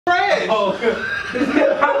Oh, good.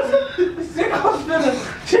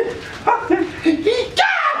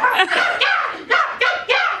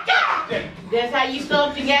 That's how you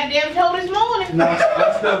stuffed your goddamn toe this morning. No, I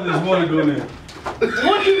stuffed this morning doing it.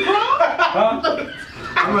 What you from? Huh?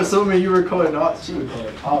 I'm assuming you recording all. She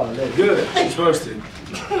recording all of that. Good. She's supposed to.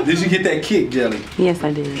 Did you get that kick, Jelly? Yes,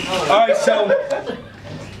 I did. All right, so.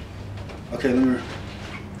 Okay, let me.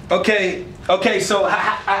 Okay. So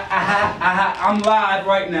I'm live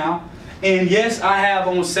right now, and yes, I have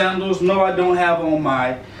on sandals. No, I don't have on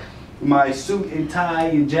my suit and tie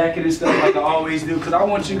and jacket and stuff like I always do, because I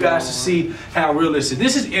want you guys to see how real this is.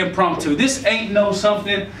 This is impromptu. This ain't no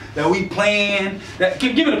something that we plan. That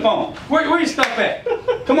give me the phone. Where your stuff at?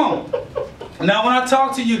 Come on. Now, when I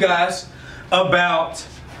talk to you guys about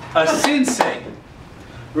a sensei,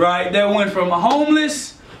 right, that went from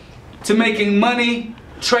homeless to making money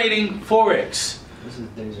trading Forex. This is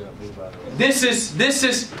deja vu, by the way. This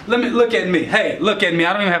is, let me look at me. Hey, look at me.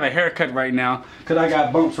 I don't even have a haircut right now because I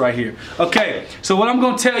got bumps right here. Okay, so what I'm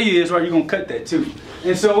going to tell you is, right, you're going to cut that too.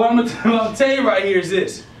 And so what I'm going to tell you right here is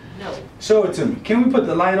this. No. Show it to me. Can we put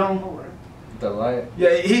the light on? The light?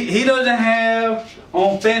 Yeah, he doesn't have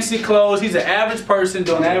on fancy clothes. He's an average person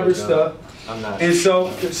doing average stuff. I'm not. And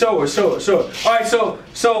so, show it. All right,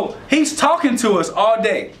 so he's talking to us all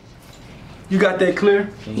day. You got that clear?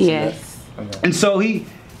 Yes. Okay. And so he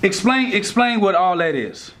explain what all that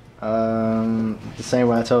is. The same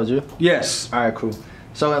way I told you? Yes. All right, cool.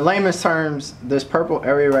 So in layman's terms, this purple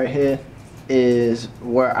area right here is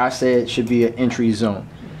where I said should be an entry zone.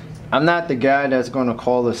 I'm not the guy that's going to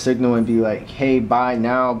call a signal and be like, hey, buy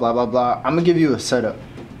now, blah, blah, blah. I'm going to give you a setup.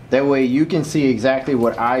 That way you can see exactly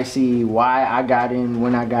what I see, why I got in,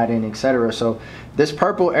 when I got in, etc. So this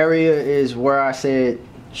purple area is where I said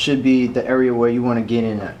should be the area where you want to get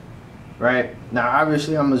in at. Right? Now,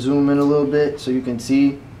 obviously, I'm going to zoom in a little bit so you can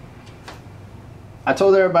see. I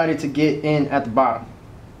told everybody to get in at the bottom.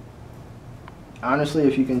 Honestly,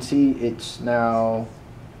 if you can see, it's now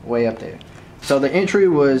way up there. So the entry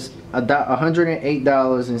was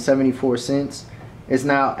 $108.74. It's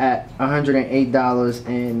now at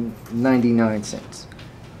 $108.99.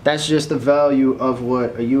 That's just the value of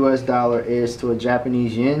what a US dollar is to a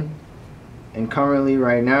Japanese yen. And currently,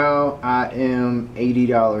 right now, I am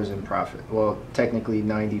 $80 in profit. Well, technically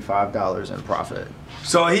 $95 in profit.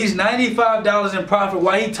 So he's $95 in profit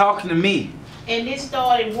while he talking to me. And this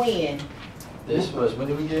started when? This was, when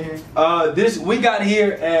did we get here? We got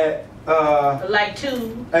here at Like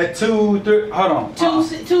 2. At 2, 3, hold on. 2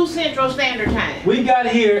 Central Standard Time. We got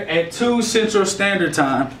here at 2 Central Standard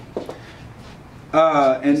Time.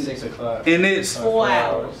 And 6 o'clock. And it's 4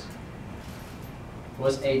 hours.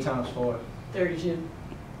 What's 8 times 4? 32.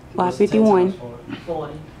 551.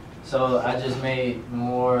 40. So I just made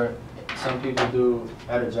more. Some people do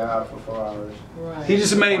at a job for 4 hours. Right. he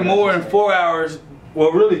just made more in 4 hours.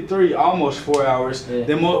 Well, really 3, almost 4 hours. Yeah.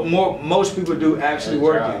 Than most people do actually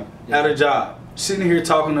working at a job. Sitting here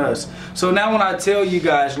talking to us. So now when I tell you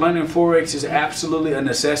guys learning Forex is absolutely a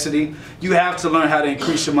necessity, you have to learn how to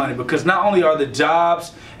increase your money, because not only are the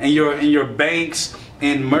jobs and your banks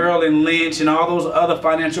and Merrill and Lynch and all those other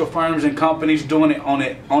financial firms and companies doing it on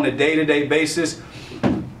a day-to-day basis,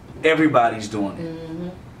 everybody's doing it.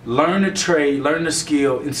 Learn to trade, learn the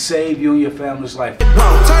skill, and save you and your family's life.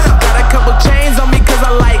 Got a couple chains on me cause I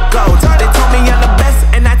like gold. They told me I'm the best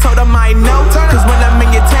and I told them I know. Cause when I'm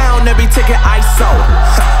in your town, every ticket I sold.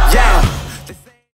 Yeah.